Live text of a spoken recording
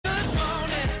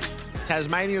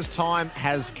Tasmania's time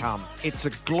has come. It's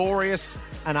a glorious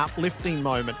and uplifting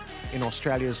moment in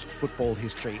Australia's football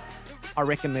history. I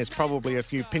reckon there's probably a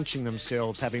few pinching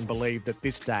themselves having believed that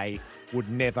this day would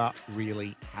never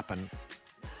really happen.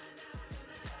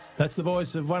 That's the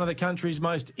voice of one of the country's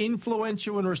most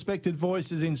influential and respected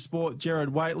voices in sport,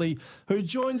 Gerard Whateley, who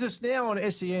joins us now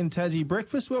on SEN Tassie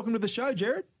Breakfast. Welcome to the show,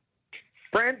 Gerard.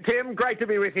 Brent, Tim, great to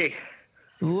be with you.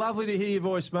 Lovely to hear your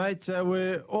voice, mate.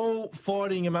 We're all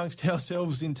fighting amongst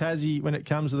ourselves in Tassie when it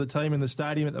comes to the team in the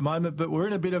stadium at the moment, but we're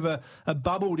in a bit of a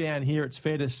bubble down here, it's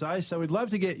fair to say. So we'd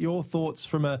love to get your thoughts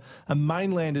from a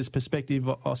mainlander's perspective,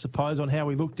 I suppose, on how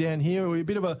we look down here. Are we a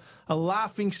bit of a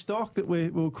laughing stock that we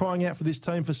were crying out for this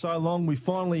team for so long? We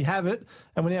finally have it,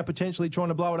 and we're now potentially trying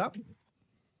to blow it up?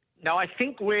 No, I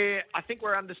think we're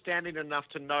understanding enough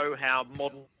to know how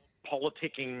modern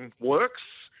politicking works.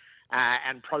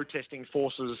 And protesting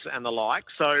forces and the like.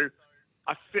 So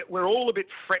we're all a bit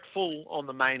fretful on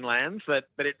the mainland that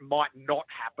it might not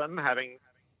happen, having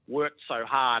worked so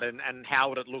hard, and how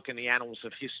would it look in the annals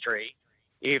of history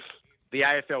if the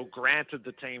AFL granted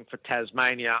the team for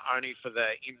Tasmania only for the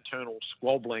internal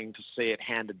squabbling to see it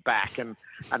handed back and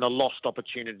the lost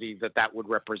opportunity that would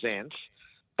represent.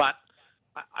 But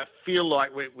I feel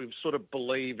like we've sort of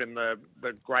believed in the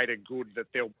greater good that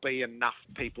there'll be enough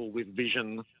people with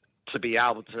vision to be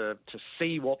able to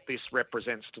see what this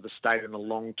represents to the state in the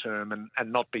long term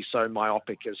and not be so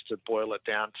myopic as to boil it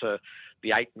down to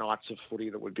the 8 nights of footy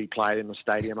that would be played in the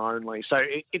stadium only. So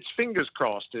it's fingers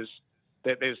crossed is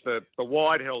that there's the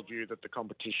wide-held view that the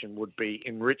competition would be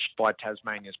enriched by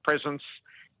Tasmania's presence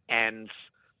and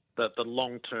the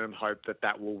long-term hope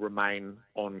that will remain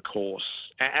on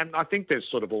course. And I think there's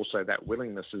sort of also that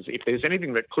willingness is if there's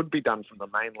anything that could be done from the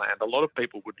mainland, a lot of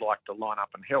people would like to line up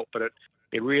and help, but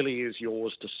it really is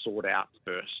yours to sort out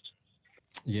first.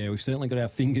 Yeah, we've certainly got our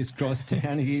fingers crossed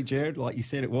down here, Gerard. Like you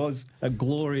said, it was a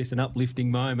glorious and uplifting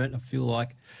moment. I feel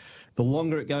like the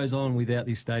longer it goes on without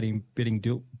this stadium getting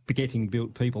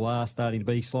built, people are starting to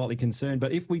be slightly concerned.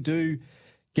 But if we do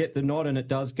get the nod and it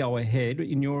does go ahead,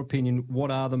 in your opinion,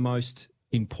 what are the most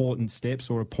important steps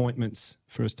or appointments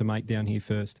for us to make down here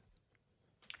first?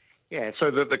 Yeah,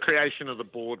 so the creation of the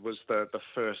board was the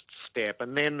first step.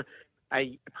 And then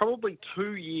probably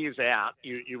 2 years out,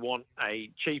 you want a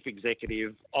chief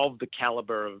executive of the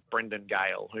calibre of Brendan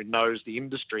Gale, who knows the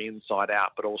industry inside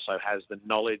out, but also has the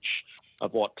knowledge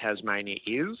of what Tasmania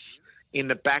is. In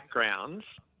the background,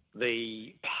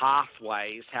 the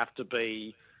pathways have to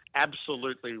be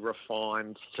absolutely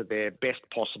refined to their best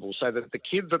possible so that the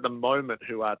kids at the moment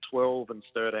who are 12 and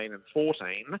 13 and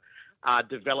 14 are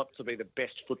developed to be the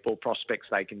best football prospects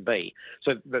they can be.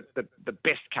 So the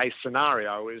best case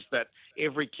scenario is that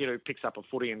every kid who picks up a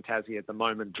footy in Tassie at the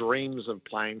moment dreams of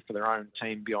playing for their own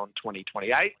team beyond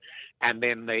 2028, and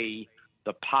then the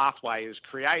pathway is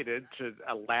created to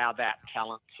allow that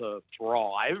talent to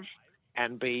thrive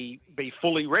and be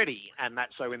fully ready. And that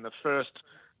so in the first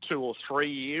 2 or 3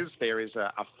 years, there is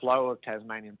a flow of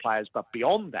Tasmanian players. But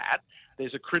beyond that,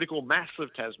 there's a critical mass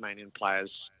of Tasmanian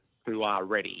players who are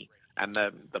ready. And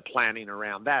the planning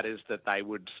around that is that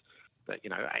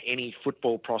any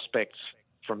football prospects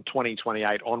from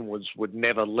 2028 onwards would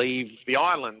never leave the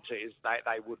island. Is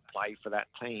they would play for that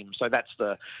team. So that's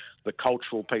the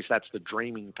cultural piece. That's the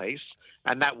dreaming piece.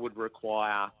 And that would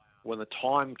require, when the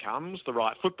time comes, the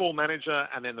right football manager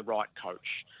and then the right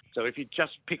coach. So if you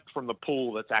just pick from the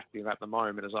pool that's active at the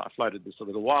moment, as I floated this a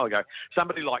little while ago,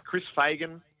 somebody like Chris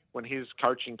Fagan, when his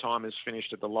coaching time is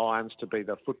finished at the Lions, to be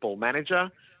the football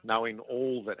manager, knowing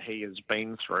all that he has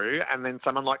been through, and then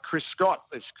someone like Chris Scott,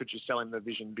 could you sell him the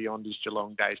vision beyond his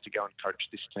Geelong days to go and coach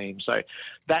this team? So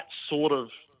that sort of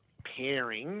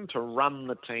pairing to run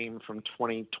the team from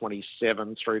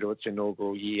 2027 through to its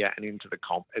inaugural year and into the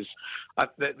comp is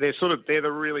they're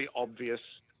the really obvious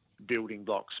building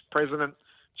blocks: president,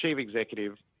 chief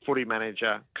executive, footy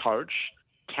manager, coach,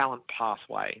 talent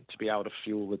pathway to be able to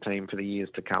fuel the team for the years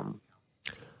to come.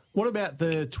 What about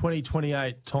the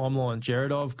 2028 timeline,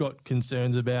 Gerard? I've got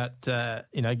concerns about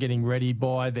getting ready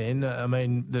by then. I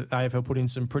mean, the AFL put in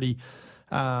some pretty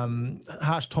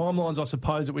harsh timelines, I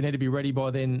suppose, that we need to be ready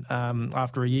by then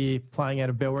after a year playing out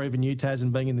of Bellerive and UTAS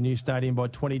and being in the new stadium by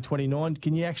 2029.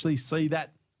 Can you actually see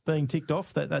that being ticked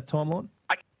off, that timeline?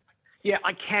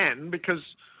 I can, because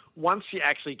once you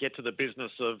actually get to the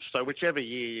business of, so whichever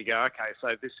year you go, okay, so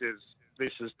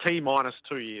this is T minus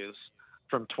 2 years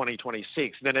from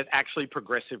 2026, then it actually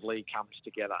progressively comes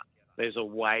together. There's a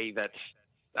way that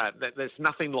there's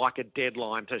nothing like a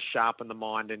deadline to sharpen the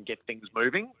mind and get things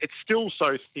moving. It's still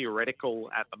so theoretical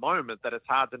at the moment that it's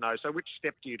hard to know. So which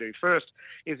step do you do first?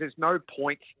 There's no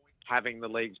point having the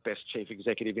league's best chief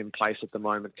executive in place at the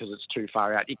moment because it's too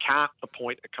far out. You can't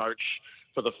appoint a coach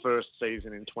for the first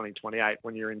season in 2028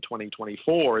 when you're in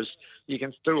 2024, as you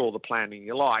can do all the planning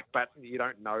you like, but you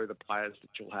don't know the players that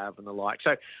you'll have and the like.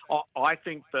 So I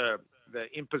think the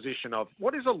imposition of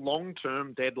what is a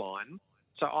long-term deadline.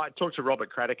 So I talked to Robert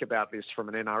Craddock about this from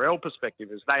an NRL perspective.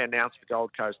 As they announced the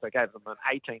Gold Coast, they gave them an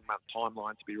 18-month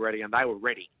timeline to be ready, and they were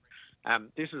ready.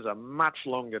 This is a much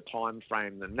longer time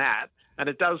frame than that, and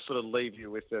it does sort of leave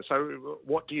you with so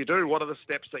what do you do? What are the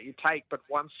steps that you take? But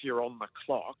once you're on the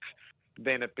clock,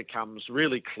 then it becomes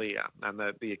really clear, and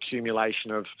the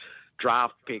accumulation of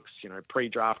draft picks,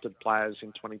 pre-drafted players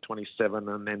in 2027,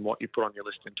 and then what you put on your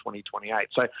list in 2028.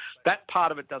 So that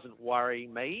part of it doesn't worry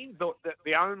me.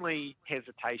 The only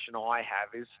hesitation I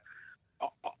have is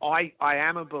I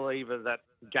am a believer that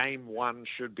game one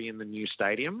should be in the new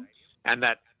stadium, and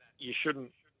that you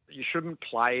shouldn't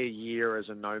play a year as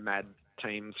a nomad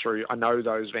team through. I know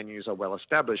those venues are well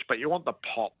established, but you want the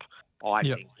pop, I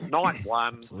think. Night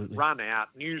one, Absolutely. Run out,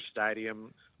 new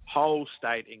stadium, whole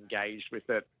state engaged with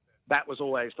it. That was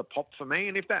always the pop for me.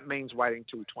 And if that means waiting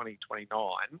till 2029,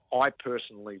 I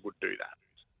personally would do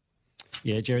that.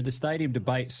 Yeah, Gerard, the stadium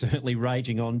debate certainly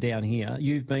raging on down here.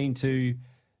 You've been to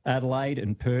Adelaide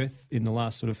and Perth in the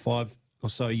last sort of 5 or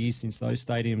so years since those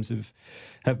stadiums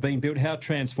have been built. How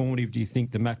transformative do you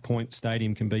think the Mac Point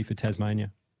Stadium can be for Tasmania?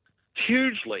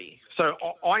 Hugely. So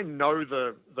I know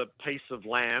the piece of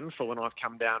land for when I've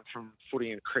come down from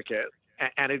footy and cricket,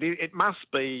 and it must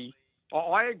be,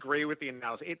 I agree with the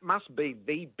analysis, it must be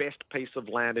the best piece of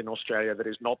land in Australia that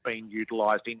is not being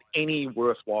utilised in any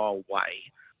worthwhile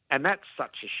way. And that's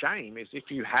such a shame, is if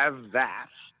you have that,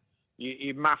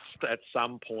 you must at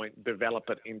some point develop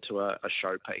it into a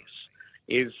showpiece.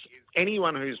 Is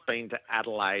anyone who's been to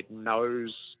Adelaide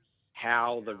knows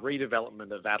how the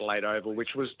redevelopment of Adelaide Oval,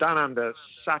 which was done under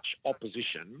such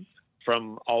opposition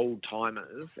from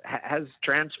old-timers, has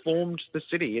transformed the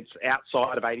city. It's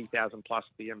outside of 80,000 plus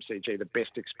at the MCG. The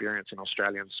best experience in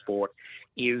Australian sport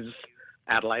is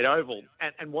Adelaide Oval.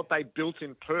 And what they built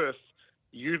in Perth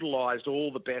utilised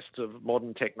all the best of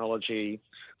modern technology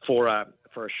for a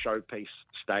showpiece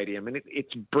stadium, and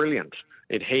it's brilliant.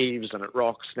 It heaves and it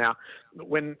rocks. Now,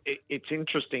 when it's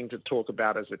interesting to talk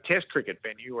about as a Test cricket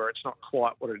venue, where it's not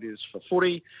quite what it is for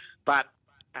footy, but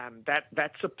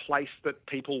that's a place that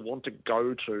people want to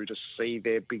go to see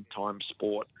their big time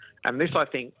sport. And this, I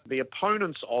think, the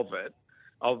opponents of it,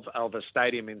 of a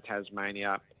stadium in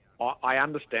Tasmania, I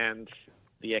understand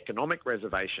the economic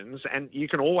reservations, and you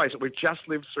can always, we've just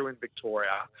lived through in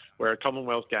Victoria where a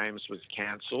Commonwealth Games was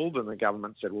cancelled and the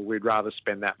government said, well, we'd rather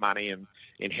spend that money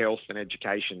in health and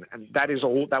education. And that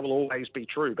will always be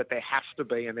true, but there has to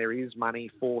be, and there is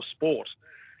money for sport.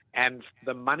 And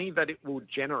the money that it will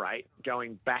generate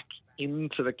going back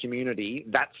into the community,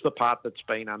 that's the part that's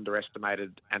been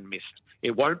underestimated and missed.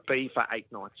 It won't be for 8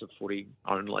 nights of footy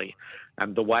only.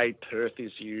 And the way Perth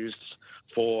is used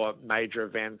for major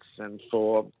events and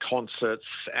for concerts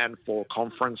and for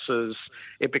conferences,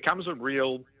 it becomes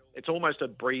it's almost a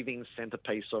breathing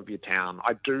centrepiece of your town.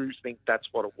 I do think that's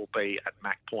what it will be at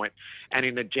Mac Point. And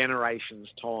in a generation's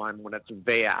time, when it's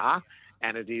there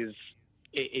and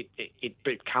it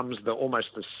becomes almost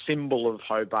the symbol of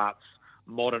Hobart's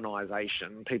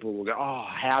modernisation, people will go, oh,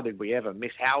 how did we ever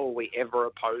miss? How were we ever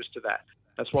opposed to that?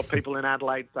 That's what people in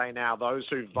Adelaide say now. Those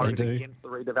who voted against the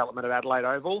redevelopment of Adelaide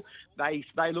Oval, they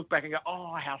look back and go,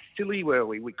 oh, how silly were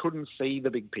we? We couldn't see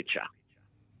the big picture.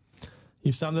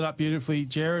 You've summed it up beautifully,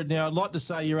 Gerard. Now, I'd like to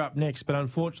say you're up next, but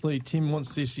unfortunately, Tim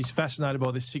wants this. He's fascinated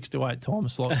by this 6 to 8 time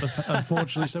slot,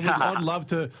 unfortunately. So I'd love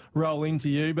to roll into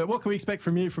you. But what can we expect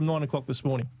from you from 9 o'clock this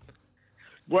morning?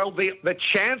 Well, the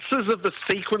chances of the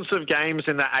sequence of games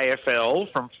in the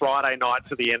AFL from Friday night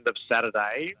to the end of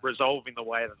Saturday resolving the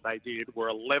way that they did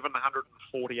were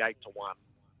 1,148 to 1.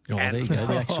 Oh, there you go,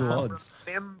 the actual odds.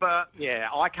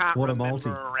 I can't What a remember multi.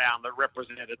 a round that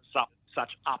represented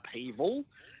such upheaval,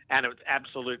 and it was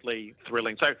absolutely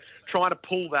thrilling. So trying to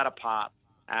pull that apart.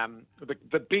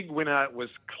 The big winner was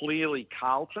clearly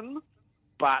Carlton,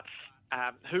 but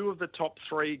who of the top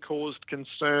 3 caused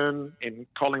concern in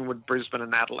Collingwood, Brisbane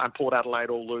and Port Adelaide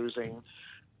all losing?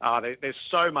 There's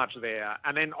so much there.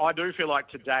 And then I do feel like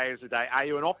today is a day. Are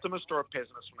you an optimist or a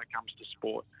pessimist when it comes to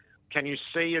sport? Can you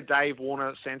see a Dave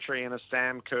Warner century and a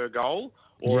Sam Kerr goal?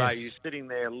 Or Yes. are you sitting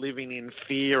there living in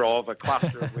fear of a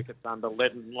cluster of wickets under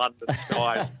leaden London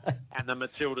skies and the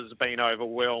Matildas being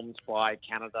overwhelmed by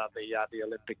Canada, the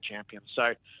Olympic champions?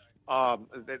 So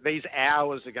these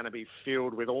hours are going to be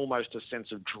filled with almost a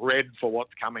sense of dread for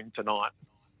what's coming tonight.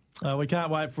 We can't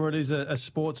wait for it. It is a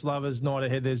sports lover's night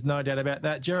ahead. There's no doubt about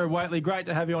that. Gerard Whateley, great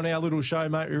to have you on our little show,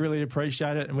 mate. We really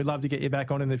appreciate it, and we'd love to get you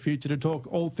back on in the future to talk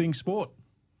all things sport.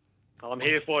 I'm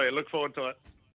here for you. Look forward to it.